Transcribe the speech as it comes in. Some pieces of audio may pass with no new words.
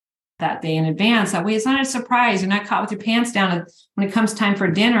that day in advance. That way it's not a surprise. You're not caught with your pants down when it comes time for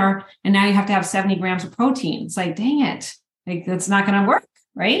dinner and now you have to have 70 grams of protein. It's like, dang it. Like that's not going to work,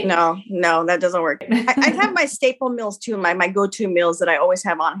 right? No, that doesn't work. I have my staple meals too, my go-to meals that I always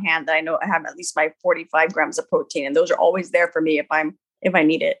have on hand that I know I have at least my 45 grams of protein. And those are always there for me if I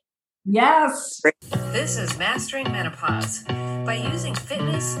need it. Yes. This is Mastering Menopause. By using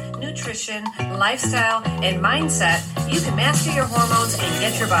fitness, nutrition, lifestyle, and mindset, you can master your hormones and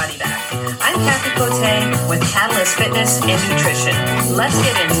get your body back. I'm Kathy Cote with Catalyst Fitness and Nutrition. Let's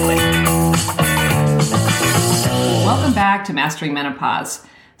get into it. Welcome back to Mastering Menopause.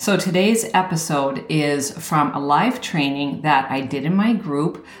 So today's episode is from a live training that I did in my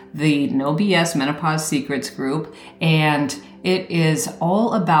group, the No BS Menopause Secrets group, and it is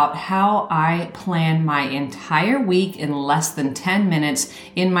all about how I plan my entire week in less than 10 minutes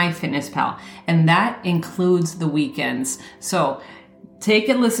in MyFitnessPal, and that includes the weekends. So take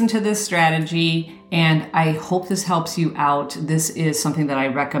a listen to this strategy, and I hope this helps you out. This is something that I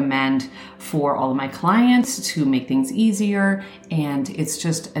recommend for all of my clients to make things easier, and it's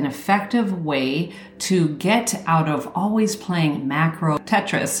just an effective way to get out of always playing macro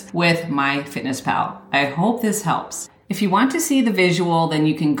Tetris with MyFitnessPal. I hope this helps. If you want to see the visual, then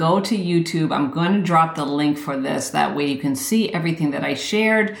you can go to YouTube. I'm going to drop the link for this. That way you can see everything that I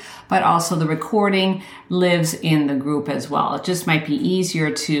shared, but also the recording lives in the group as well. It just might be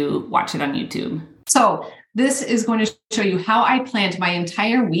easier to watch it on YouTube. So this is going to show you how I planned my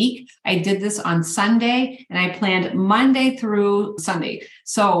entire week. I did this on Sunday and I planned Monday through Sunday.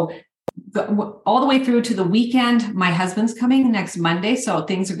 So all the way through to the weekend. My husband's coming next Monday, so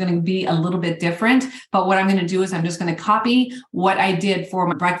things are going to be a little bit different. But what I'm going to do is I'm just going to copy what I did for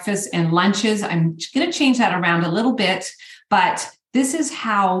my breakfast and lunches. I'm going to change that around a little bit, but this is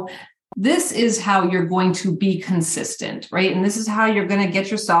how you're going to be consistent, right? And this is how you're going to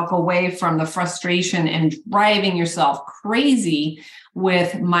get yourself away from the frustration and driving yourself crazy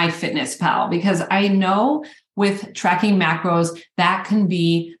with MyFitnessPal, because I know with tracking macros, that can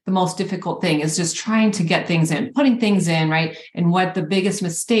be the most difficult thing, is just trying to get things in, putting things in, right? And what the biggest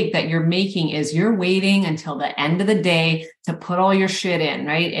mistake that you're making is you're waiting until the end of the day to put all your shit in,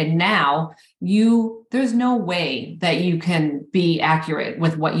 right? And now there's no way that you can be accurate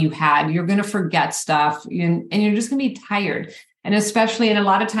with what you had. You're going to forget stuff and you're just going to be tired. And especially, and a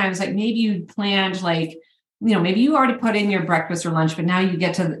lot of times, like maybe you planned maybe you already put in your breakfast or lunch, but now you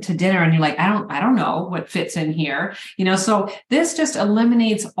get to dinner and you're like, I don't know what fits in here. So this just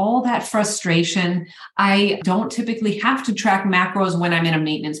eliminates all that frustration. I don't typically have to track macros when I'm in a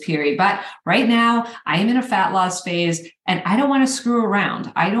maintenance period, but right now I am in a fat loss phase and I don't want to screw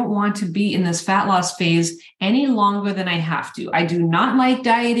around. I don't want to be in this fat loss phase any longer than I have to. I do not like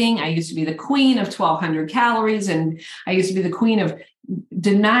dieting. I used to be the queen of 1,200 calories, and I used to be the queen of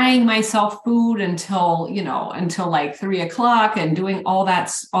denying myself food until like 3:00 and doing all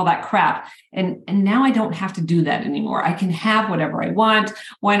that crap. And now I don't have to do that anymore. I can have whatever I want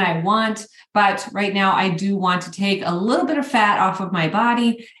when I want. But right now I do want to take a little bit of fat off of my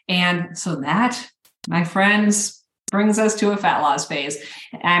body. And so that, my friends, brings us to a fat loss phase.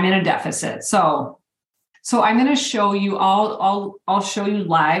 I'm in a deficit. So I'm going to show you I'll show you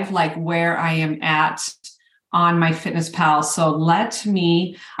live, like where I am at on MyFitnessPal. So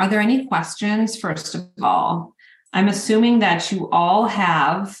are there any questions? First of all, I'm assuming that you all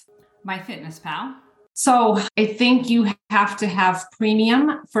have MyFitnessPal. So I think you have to have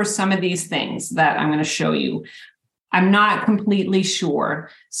premium for some of these things that I'm going to show you. I'm not completely sure.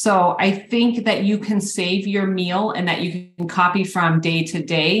 So I think that you can save your meal and that you can copy from day to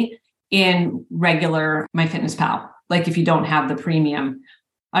day in regular MyFitnessPal, like if you don't have the premium.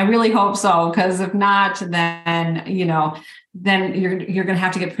 I really hope so, because if not, then you're going to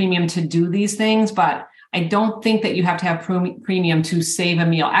have to get premium to do these things. But I don't think that you have to have premium to save a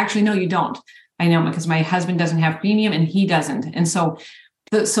meal. Actually, no, you don't. I know, because my husband doesn't have premium and he doesn't. And so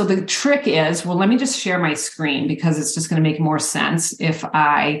the trick is, well, let me just share my screen, because it's just going to make more sense if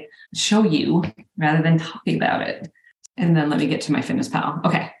I show you rather than talking about it. And then let me get to MyFitnessPal.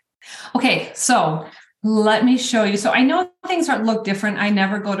 Okay. So let me show you. So I know things look different. I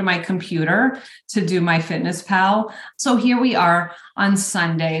never go to my computer to do MyFitnessPal. So here we are on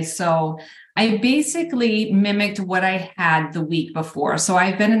Sunday. So I basically mimicked what I had the week before. So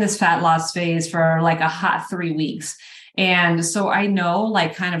I've been in this fat loss phase for like a hot 3 weeks. And so I know,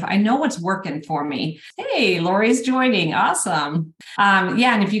 I know what's working for me. Hey, Lori's joining. Awesome.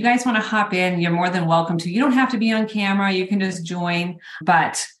 And if you guys want to hop in, you're more than welcome to. You don't have to be on camera. You can just join.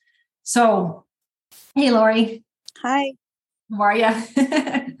 But so, hey, Lori. Hi. How are you?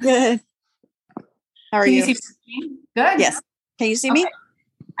 Good. How are you? See me? Good. Yes. Can you see me?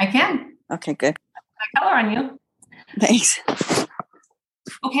 I can. Okay, good. I color on you. Thanks.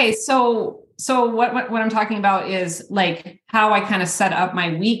 Okay, so what I'm talking about is like how I kind of set up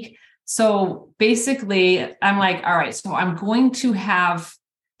my week. So basically, I'm like, all right, so I'm going to have,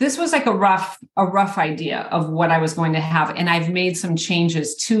 this was like a rough idea of what I was going to have, and I've made some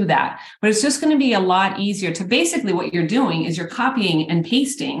changes to that. But it's just going to be a lot easier to, basically what you're doing is you're copying and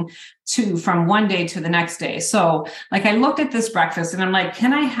pasting from one day to the next day. So like I looked at this breakfast and I'm like,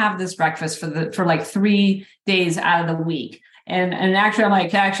 can I have this breakfast for like 3 days out of the week? And actually, I'm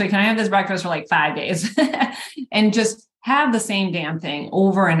like, actually, can I have this breakfast for like 5 days and just have the same damn thing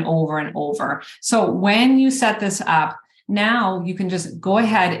over and over and over? So when you set this up, now you can just go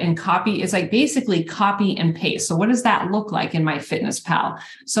ahead and copy. It's like basically copy and paste. So what does that look like in MyFitnessPal?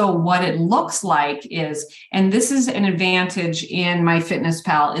 So what it looks like is, and this is an advantage in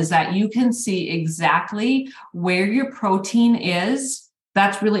MyFitnessPal, is that you can see exactly where your protein is.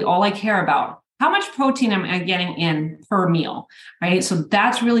 That's really all I care about. How much protein am I getting in per meal, right? So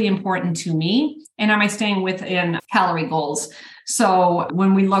that's really important to me. And am I staying within calorie goals? So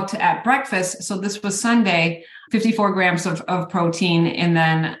when we looked at breakfast, so this was Sunday, 54 grams of protein. And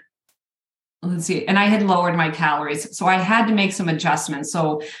then let's see, and I had lowered my calories. So I had to make some adjustments.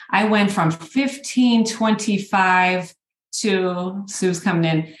 So I went from 1525 to, Sue's coming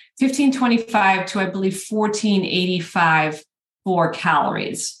in, 1525 to, I believe, 1485 for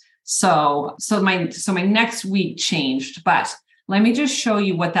calories. So my next week changed, but let me just show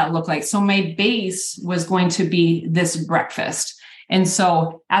you what that looked like. So my base was going to be this breakfast. And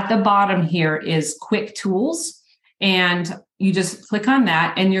so at the bottom here is quick tools, and you just click on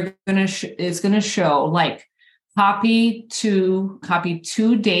that and it's going to show like copy to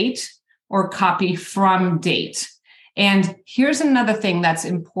date or copy from date. And here's another thing that's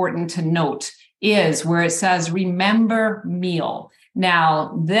important to note is where it says remember meal.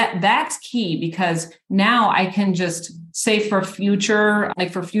 Now that's key, because now I can just say for future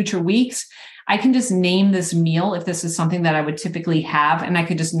weeks, I can just name this meal if this is something that I would typically have, and I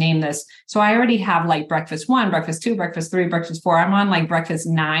could just name this. So I already have like breakfast 1, breakfast 2, breakfast 3, breakfast 4. I'm on like breakfast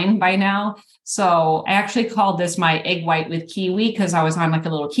 9 by now. So I actually called this my egg white with kiwi because I was on like a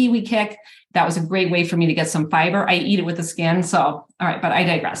little kiwi kick. That was a great way for me to get some fiber. I eat it with the skin. So, all right, but I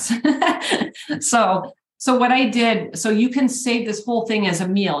digress. So what I did, so you can save this whole thing as a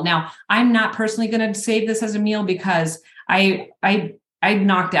meal. Now, I'm not personally going to save this as a meal because I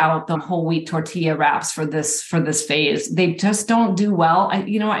knocked out the whole wheat tortilla wraps for this phase. They just don't do well. I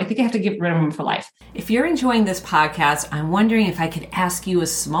think I have to get rid of them for life. If you're enjoying this podcast, I'm wondering if I could ask you a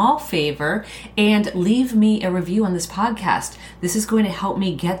small favor and leave me a review on this podcast. This is going to help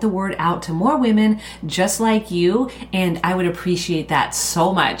me get the word out to more women just like you, and I would appreciate that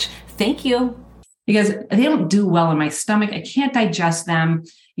so much. Thank you. Because they don't do well in my stomach. I can't digest them,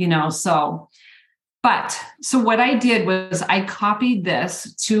 so what I did was I copied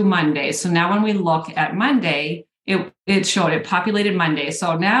this to Monday. So now when we look at Monday, it showed it populated Monday.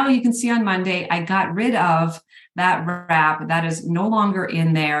 So now you can see on Monday, I got rid of that wrap. That is no longer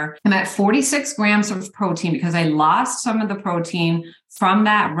in there. I'm at 46 grams of protein because I lost some of the protein from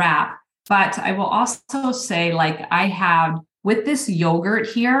that wrap. But I will also say, like, I have with this yogurt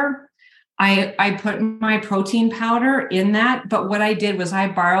here, I put my protein powder in that, but what I did was I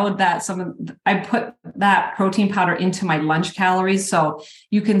borrowed I put that protein powder into my lunch calories. So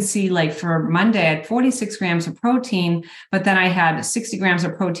you can see, like, for Monday, I had 46 grams of protein, but then I had 60 grams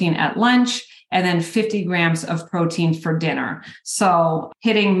of protein at lunch and then 50 grams of protein for dinner. So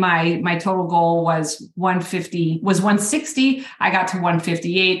hitting my total goal was 160. I got to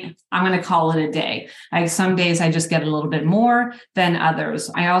 158. I'm going to call it a day. Some days I just get a little bit more than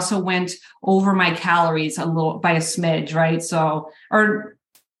others. I also went over my calories a little by a smidge, right?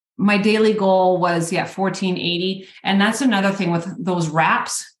 My daily goal was 1480. And that's another thing with those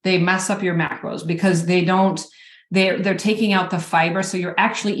wraps. They mess up your macros because they're taking out the fiber. So you're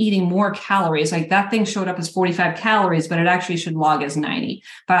actually eating more calories. Like that thing showed up as 45 calories, but it actually should log as 90.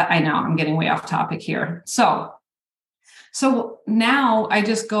 But I know I'm getting way off topic here. So now I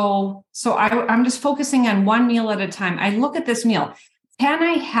just go, I'm just focusing on one meal at a time. I look at this meal. Can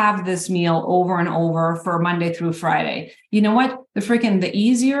I have this meal over and over for Monday through Friday? You know what? The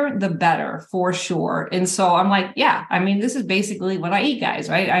easier, the better, for sure. And so I'm like, this is basically what I eat, guys,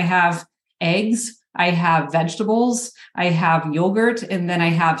 right? I have eggs, I have vegetables, I have yogurt, and then I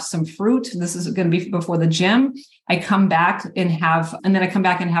have some fruit. This is going to be before the gym. I come back and have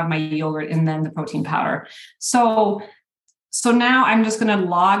my yogurt and then the protein powder. So now I'm just going to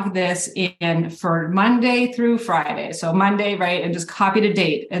log this in for Monday through Friday. So Monday, right? And just copy to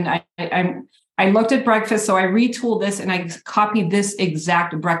date. And I I looked at breakfast. So I retooled this and I copied this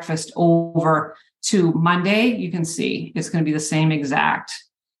exact breakfast over to Monday. You can see it's going to be the same exact.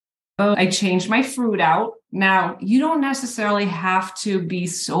 I changed my fruit out. Now, you don't necessarily have to be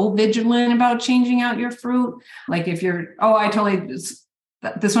so vigilant about changing out your fruit. Like if you're,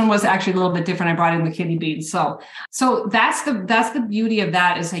 this one was actually a little bit different. I brought in the kidney beans. So that's the beauty of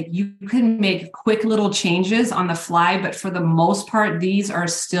that, is like you can make quick little changes on the fly, but for the most part, these are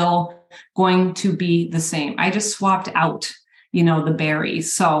still going to be the same. I just swapped out, the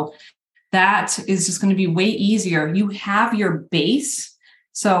berries. So that is just going to be way easier. You have your base.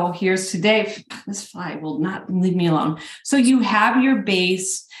 So here's today. This fly will not leave me alone. So you have your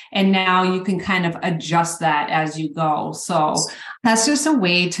base, and now you can kind of adjust that as you go. So that's just a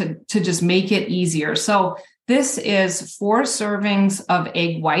way to just make it easier. So this is 4 servings of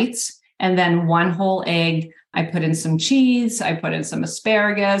egg whites and then 1 whole egg. I put in some cheese. I put in some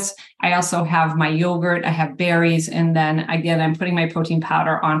asparagus. I also have my yogurt. I have berries. And then again, I'm putting my protein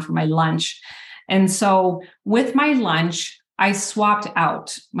powder on for my lunch. And so with my lunch, I swapped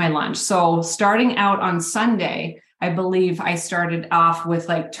out my lunch. So starting out on Sunday, I believe I started off with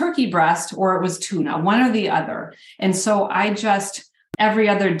like turkey breast, or it was tuna, one or the other. And so I just, every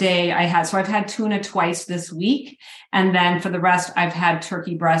other day I've had tuna twice this week. And then for the rest, I've had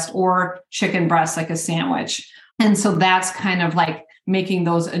turkey breast or chicken breast, like a sandwich. And so that's kind of like making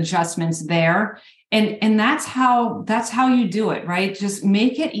those adjustments there. And that's how you do it, right? Just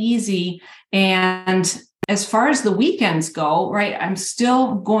make it easy. And as far as the weekends go, right, I'm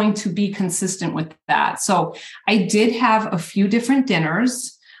still going to be consistent with that. So I did have a few different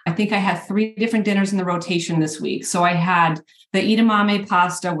dinners. I think I had 3 different dinners in the rotation this week. So I had the edamame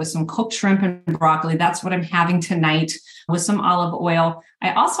pasta with some cooked shrimp and broccoli. That's what I'm having tonight, with some olive oil.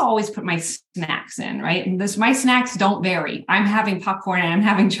 I also always put my snacks in, right? And my snacks don't vary. I'm having popcorn and I'm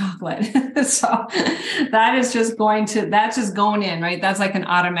having chocolate. So that's just going in, right? That's like an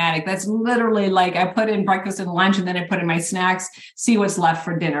automatic. That's literally like I put in breakfast and lunch, and then I put in my snacks, see what's left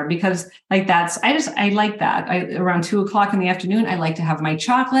for dinner, because like I like that. Around 2:00 in the afternoon, I like to have my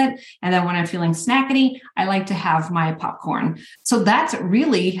chocolate. And then when I'm feeling snackety, I like to have my popcorn. So that's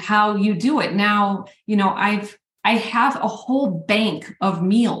really how you do it. Now, I have a whole bank of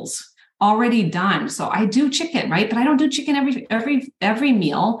meals already done. So I do chicken, right? But I don't do chicken every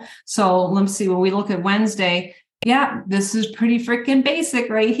meal. So let's see, when we look at Wednesday, yeah, this is pretty freaking basic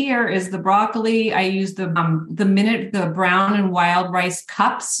right here is the broccoli. I use the brown and wild rice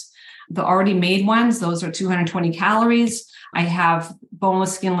cups, the already made ones. Those are 220 calories. I have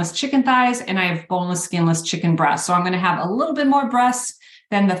boneless, skinless chicken thighs, and I have boneless, skinless chicken breasts. So I'm going to have a little bit more breasts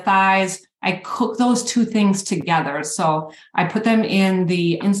than the thighs. I cook those 2 things together. So I put them in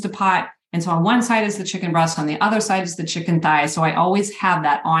the Instapot. And so on one side is the chicken breast, on the other side is the chicken thigh. So I always have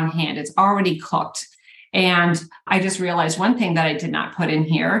that on hand. It's already cooked. And I just realized one thing that I did not put in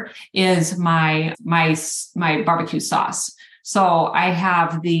here is my barbecue sauce. So I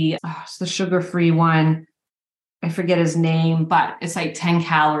have it's the sugar-free one. I forget his name, but it's like 10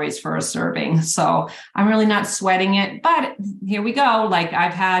 calories for a serving. So I'm really not sweating it, but here we go. Like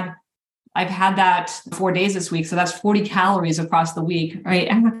I've had that 4 days this week. So that's 40 calories across the week,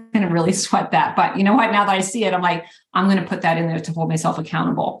 right? I'm not going to really sweat that, but you know what? Now that I see it, I'm like, I'm going to put that in there to hold myself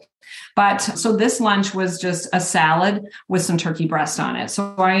accountable. But so this lunch was just a salad with some turkey breast on it.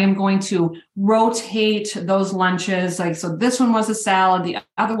 So I am going to rotate those lunches. Like, so this one was a salad. The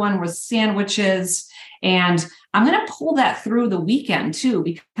other one was sandwiches. And I'm going to pull that through the weekend too,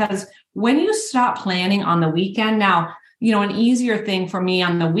 because when you stop planning on the weekend now, an easier thing for me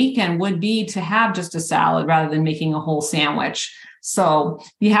on the weekend would be to have just a salad rather than making a whole sandwich. So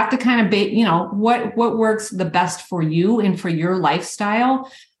you have to kind of, what works the best for you and for your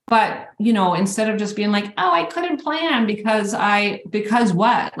lifestyle. But, instead of just being like, oh, I couldn't plan because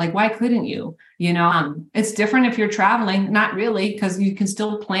what? Like, why couldn't you? It's different if you're traveling, not really, because you can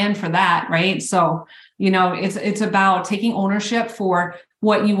still plan for that. Right. So, it's about taking ownership for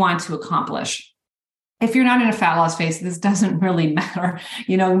what you want to accomplish. If you're not in a fat loss phase, this doesn't really matter.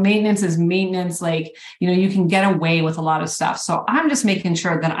 Maintenance is maintenance. Like, you can get away with a lot of stuff. So I'm just making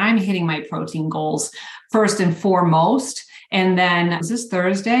sure that I'm hitting my protein goals first and foremost. And then is this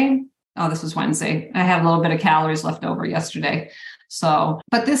Thursday? Oh, this was Wednesday. I had a little bit of calories left over yesterday. So,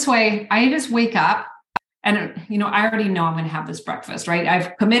 but this way I just wake up And, I already know I'm going to have this breakfast, right?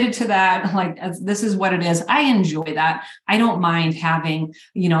 I've committed to that. Like, this is what it is. I enjoy that. I don't mind having,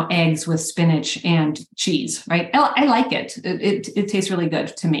 eggs with spinach and cheese, right? I like it. It tastes really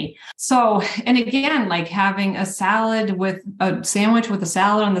good to me. So, and again, like having a salad with a sandwich with a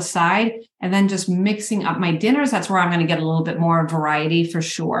salad on the side, and then just mixing up my dinners. That's where I'm going to get a little bit more variety for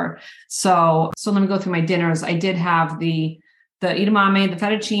sure. So let me go through my dinners. I did have the edamame, the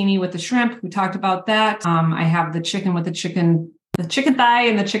fettuccine with the shrimp. We talked about that. I have the chicken with the chicken thigh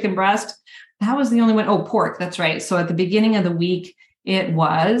and the chicken breast. That was the only one. Oh, pork. That's right. So at the beginning of the week, it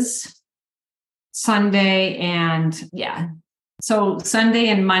was Sunday So Sunday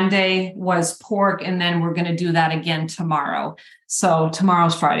and Monday was pork, and then we're going to do that again tomorrow. So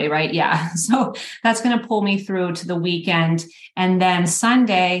tomorrow's Friday, right? Yeah. So that's going to pull me through to the weekend. And then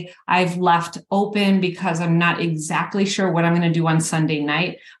Sunday, I've left open because I'm not exactly sure what I'm going to do on Sunday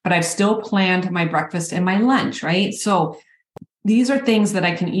night, but I've still planned my breakfast and my lunch, right? So these are things that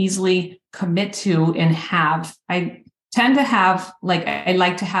I can easily commit to and have. I tend to have, I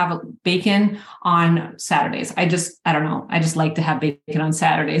like to have bacon on Saturdays. I don't know. I just like to have bacon on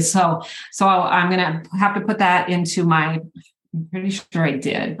Saturdays. So I'm going to have to put that into I'm pretty sure I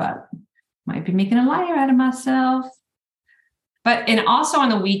did, but might be making a liar out of myself. And also on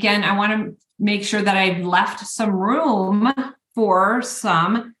the weekend, I want to make sure that I've left some room for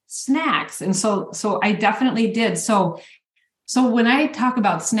some snacks. And so I definitely did. So when I talk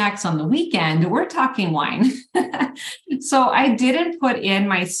about snacks on the weekend, we're talking wine. So I didn't put in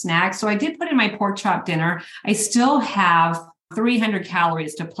my snacks. So I did put in my pork chop dinner. I still have 300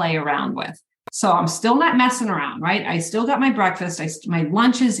 calories to play around with. So I'm still not messing around, right? I still got my breakfast. My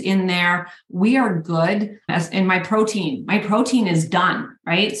lunch is in there. We are good. And my protein is done,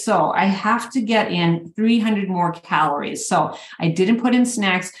 right? So I have to get in 300 more calories. So I didn't put in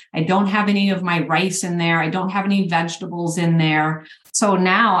snacks. I don't have any of my rice in there. I don't have any vegetables in there. So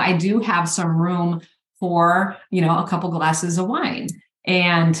now I do have some room for, a couple glasses of wine.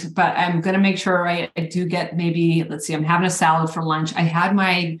 But I'm going to make sure I do get I'm having a salad for lunch. I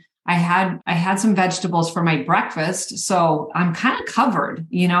had some vegetables for my breakfast. So I'm kind of covered,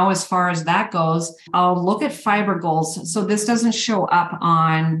 as far as that goes. I'll look at fiber goals. So this doesn't show up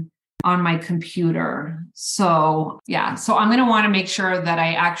on my computer. So yeah. So I'm going to want to make sure that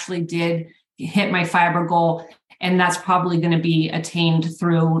I actually did hit my fiber goal. And that's probably going to be attained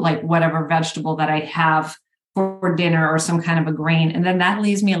through whatever vegetable that I have for dinner or some kind of a grain. And then that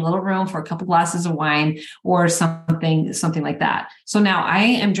leaves me a little room for a couple glasses of wine or something like that. So now I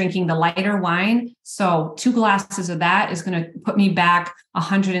am drinking the lighter wine. So 2 glasses of that is going to put me back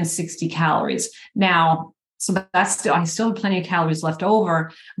 160 calories. Now, so I still have plenty of calories left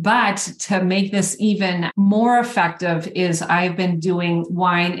over, but to make this even more effective is I've been doing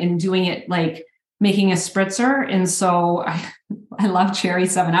wine and doing it making a spritzer. And so I love cherry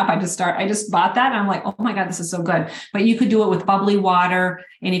 7-Up. I just bought that. And I'm like, oh my God, this is so good. But you could do it with bubbly water,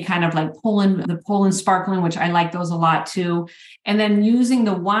 any kind of Poland sparkling, which I like those a lot too. And then using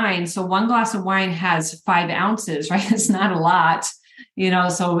the wine. So 1 glass of wine has 5 ounces, right? It's not a lot,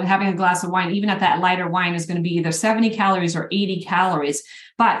 so having a glass of wine, even at that lighter wine, is going to be either 70 calories or 80 calories.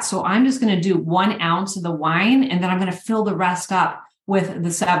 So I'm just going to do 1 ounce of the wine, and then I'm going to fill the rest up with the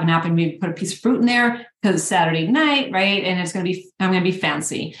 7-Up and maybe put a piece of fruit in there because it's Saturday night, right? And I'm going to be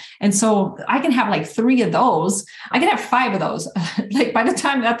fancy. And so I can have 3 of those. I can have 5 of those. By the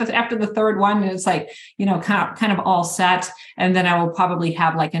time after the third one, it's kind of all set. And then I will probably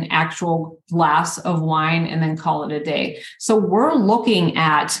have an actual glass of wine and then call it a day. So we're looking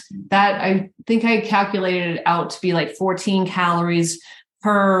at that. I think I calculated it out to be 14 calories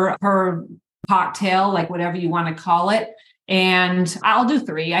per cocktail, whatever you want to call it. And I'll do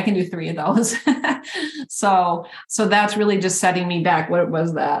 3. I can do 3 of those. So that's really just setting me back. What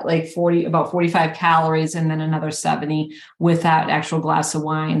was that? About 45 calories and then another 70 with that actual glass of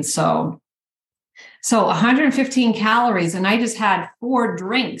wine. So 115 calories, and I just had 4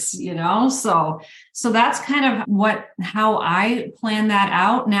 drinks, so that's kind of how I plan that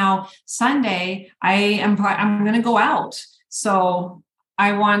out. Now, Sunday, I'm going to go out. So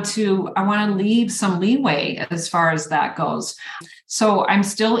I want to leave some leeway as far as that goes. So I'm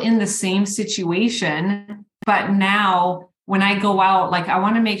still in the same situation, but now when I go out, I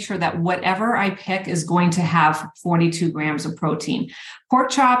want to make sure that whatever I pick is going to have 42 grams of protein.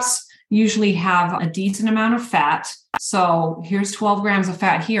 Pork chops usually have a decent amount of fat. So here's 12 grams of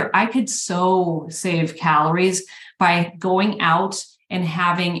fat here. I could so save calories by going out and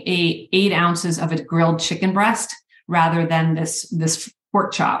having 8 ounces of a grilled chicken breast rather than this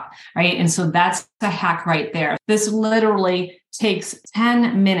pork chop, right? And so that's the hack right there. This literally takes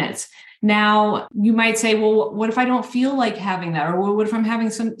 10 minutes. Now you might say, well, what if I don't feel like having that? Or what if I'm having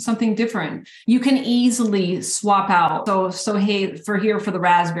something different? You can easily swap out. So hey, for the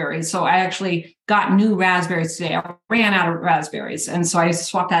raspberries. So I actually got new raspberries today. I ran out of raspberries. And so I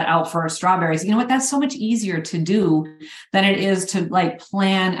swapped that out for strawberries. You know what? That's so much easier to do than it is to like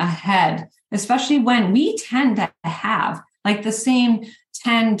plan ahead, especially when we tend to have like the same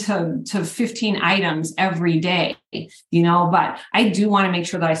 10 to 15 items every day, but I do want to make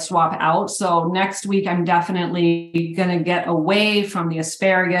sure that I swap out. So next week, I'm definitely going to get away from the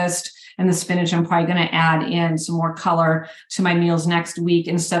asparagus and the spinach. I'm probably going to add in some more color to my meals next week.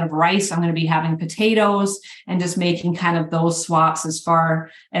 Instead of rice, I'm going to be having potatoes and just making kind of those swaps as far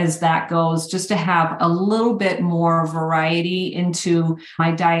as that goes, just to have a little bit more variety into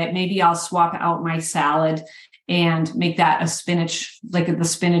my diet. Maybe I'll swap out my salad and make that a spinach, like the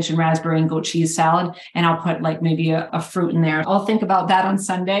spinach and raspberry and goat cheese salad. And I'll put like maybe a fruit in there. I'll think about that on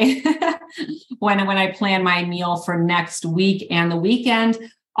Sunday when I plan my meal for next week and the weekend.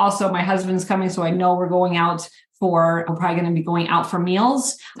 Also, my husband's coming, so I know we're probably going to be going out for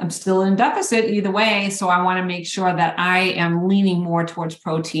meals. I'm still in deficit either way. So I want to make sure that I am leaning more towards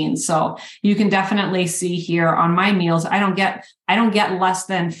protein. So you can definitely see here on my meals, I don't get less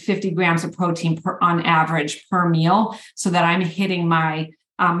than 50 grams of protein on average per meal, so that I'm hitting my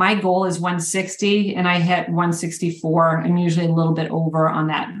goal is 160 and I hit 164. I'm usually a little bit over on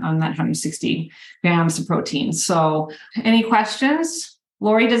that 160 grams of protein. So any questions?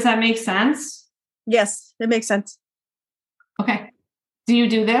 Lori, does that make sense? Yes, it makes sense. Okay. Do you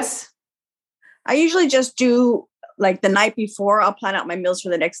do this? I usually just do like the night before. I'll plan out my meals for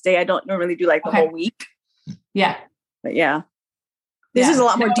the next day. I don't normally do like the whole week. Yeah. But yeah. This is a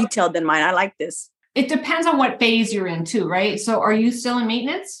lot more detailed than mine. I like this. It depends on what phase you're in too, right? So are you still in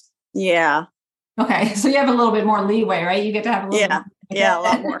maintenance? Yeah. Okay. So you have a little bit more leeway, right? You get to have a little bit. Yeah, a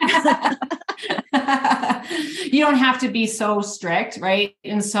lot more. You don't have to be so strict, right?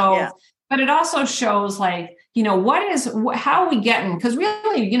 And so, but it also shows like, how are we getting, because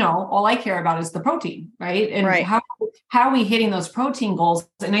really, all I care about is the protein, right? And how are we hitting those protein goals?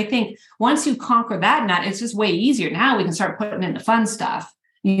 And I think once you conquer that nut, it's just way easier. Now we can start putting in the fun stuff,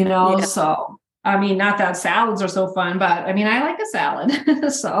 so. I mean, not that salads are so fun, but I mean, I like a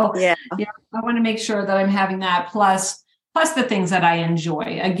salad. So I want to make sure that I'm having that plus the things that I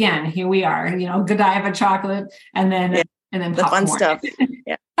enjoy. Again, here we are, Godiva chocolate and then the popcorn. fun stuff.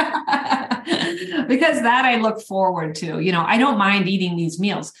 Yeah. Because that I look forward to, I don't mind eating these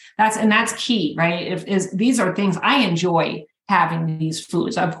meals. That's key, right? These are things I enjoy having these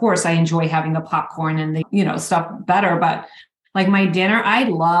foods. Of course, I enjoy having the popcorn and the, stuff better, but like my dinner, I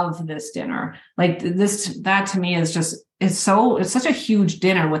love this dinner. Like that to me is just, it's such a huge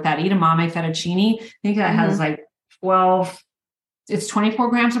dinner with that edamame fettuccine. I think that has like 24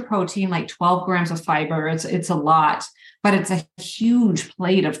 grams of protein, like 12 grams of fiber. It's a lot, but it's a huge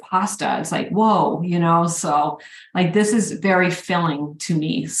plate of pasta. It's like, whoa, so like, this is very filling to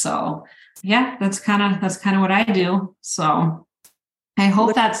me. So yeah, that's kind of what I do. So I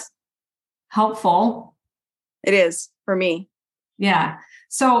hope that's helpful. It is for me. Yeah.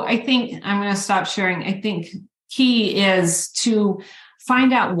 So I think I'm going to stop sharing. I think key is to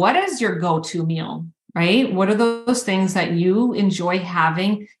find out what is your go-to meal, right? What are those things that you enjoy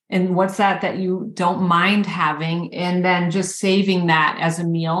having and what's that you don't mind having? And then just saving that as a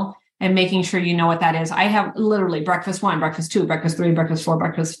meal and making sure you know what that is. I have literally breakfast 1, breakfast 2, breakfast 3, breakfast 4,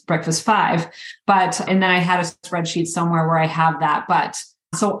 breakfast 5. And then I had a spreadsheet somewhere where I have that,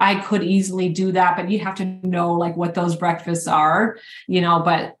 so I could easily do that, but you have to know like what those breakfasts are,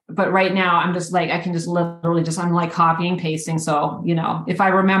 but right now I'm just like, I can just literally I'm like copying, pasting. So, if I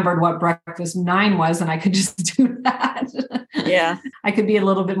remembered what breakfast 9 was, then I could just do that. Yeah. I could be a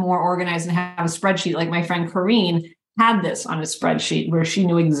little bit more organized and have a spreadsheet. Like my friend Corrine had this on a spreadsheet where she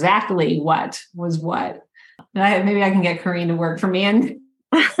knew exactly what was what. Maybe I can get Corrine to work for me and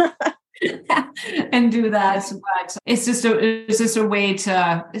and do that. But it's just a way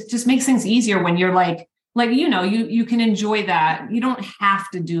to, it just makes things easier when you're like, you can enjoy that. You don't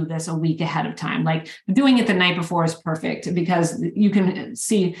have to do this a week ahead of time. Like doing it the night before is perfect because you can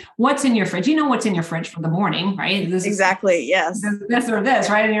see what's in your fridge. You know what's in your fridge for the morning, right? Exactly. Yes. This or this,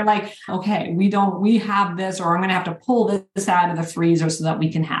 right? And you're like, okay, we have this, or I'm going to have to pull this out of the freezer so that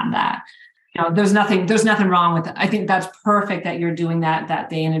we can have that. There's nothing wrong with it. I think that's perfect that you're doing that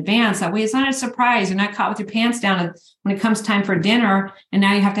day in advance. That way it's not a surprise. You're not caught with your pants down when it comes time for dinner. And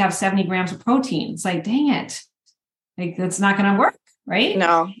now you have to have 70 grams of protein. It's like, dang it. Like that's not going to work. Right.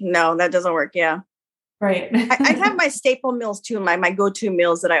 No, that doesn't work. Yeah. Right. I have my staple meals too. My go-to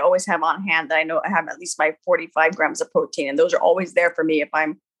meals that I always have on hand that I know I have at least my 45 grams of protein. And those are always there for me if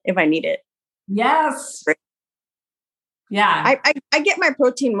I'm if I need it. Yes. Yeah. I get my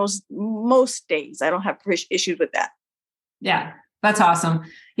protein most days. I don't have issues with that. Yeah. That's awesome.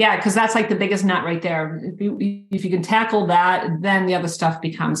 Yeah. Cause that's like the biggest nut right there. If you can tackle that, then the other stuff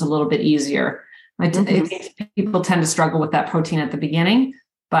becomes a little bit easier. I think people tend to struggle with that protein at the beginning,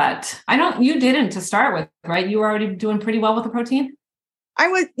 but you didn't to start with, right? You were already doing pretty well with the protein. I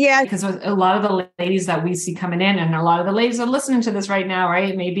was, yeah. Because a lot of the ladies that we see coming in, and a lot of the ladies are listening to this right now,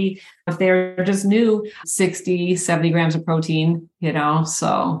 right? Maybe if they're just new, 60, 70 grams of protein,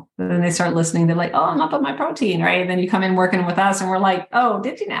 so then they start listening. They're like, oh, I'm up on my protein, right? And then you come in working with us and we're like, oh,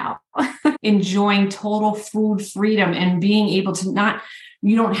 did you now? Enjoying total food freedom and being able to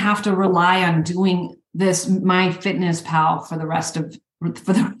you don't have to rely on doing this MyFitnessPal for the rest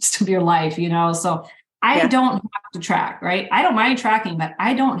of your life, so I don't have to track, right? I don't mind tracking, but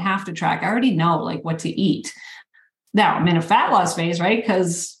I don't have to track. I already know like what to eat. Now I'm in a fat loss phase, right?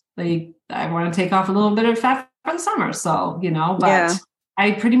 Because I want to take off a little bit of fat for the summer. So, but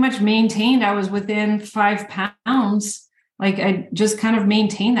I pretty much maintained, I was within 5 pounds. Like I just kind of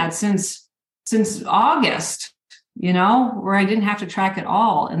maintained that since August, where I didn't have to track at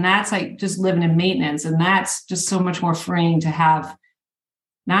all. And that's like just living in maintenance. And that's just so much more freeing to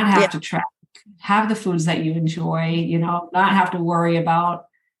not have to track. Have the foods that you enjoy, not have to worry about.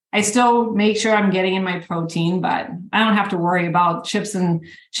 I still make sure I'm getting in my protein, but I don't have to worry about chips and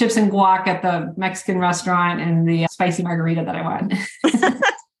guac at the Mexican restaurant and the spicy margarita that I want.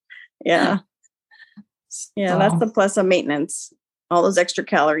 Yeah. Yeah. That's the plus of maintenance. All those extra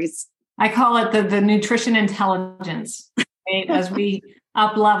calories. I call it the nutrition intelligence, right? As we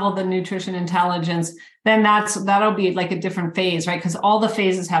up level the nutrition intelligence, then that'll be like a different phase, right? Because all the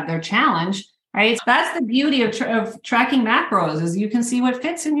phases have their challenge, right? That's the beauty of tracking macros, is you can see what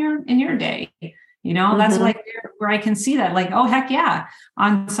fits in your day. That's like where I can see that, like, oh heck yeah,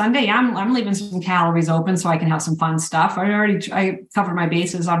 on Sunday I'm leaving some calories open so I can have some fun stuff. I covered my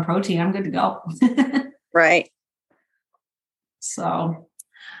bases on protein. I'm good to go. Right. So,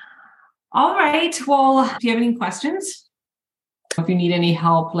 all right. Well, do you have any questions? If you need any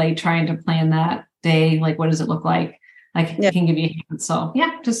help, like trying to plan that day, like what does it look like? I can give you a hand. So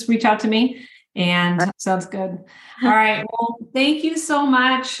just reach out to me, and sounds good. All right. Well, thank you so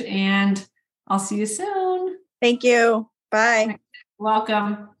much, and I'll see you soon. Thank you. Bye.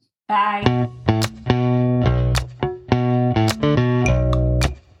 Welcome. Bye.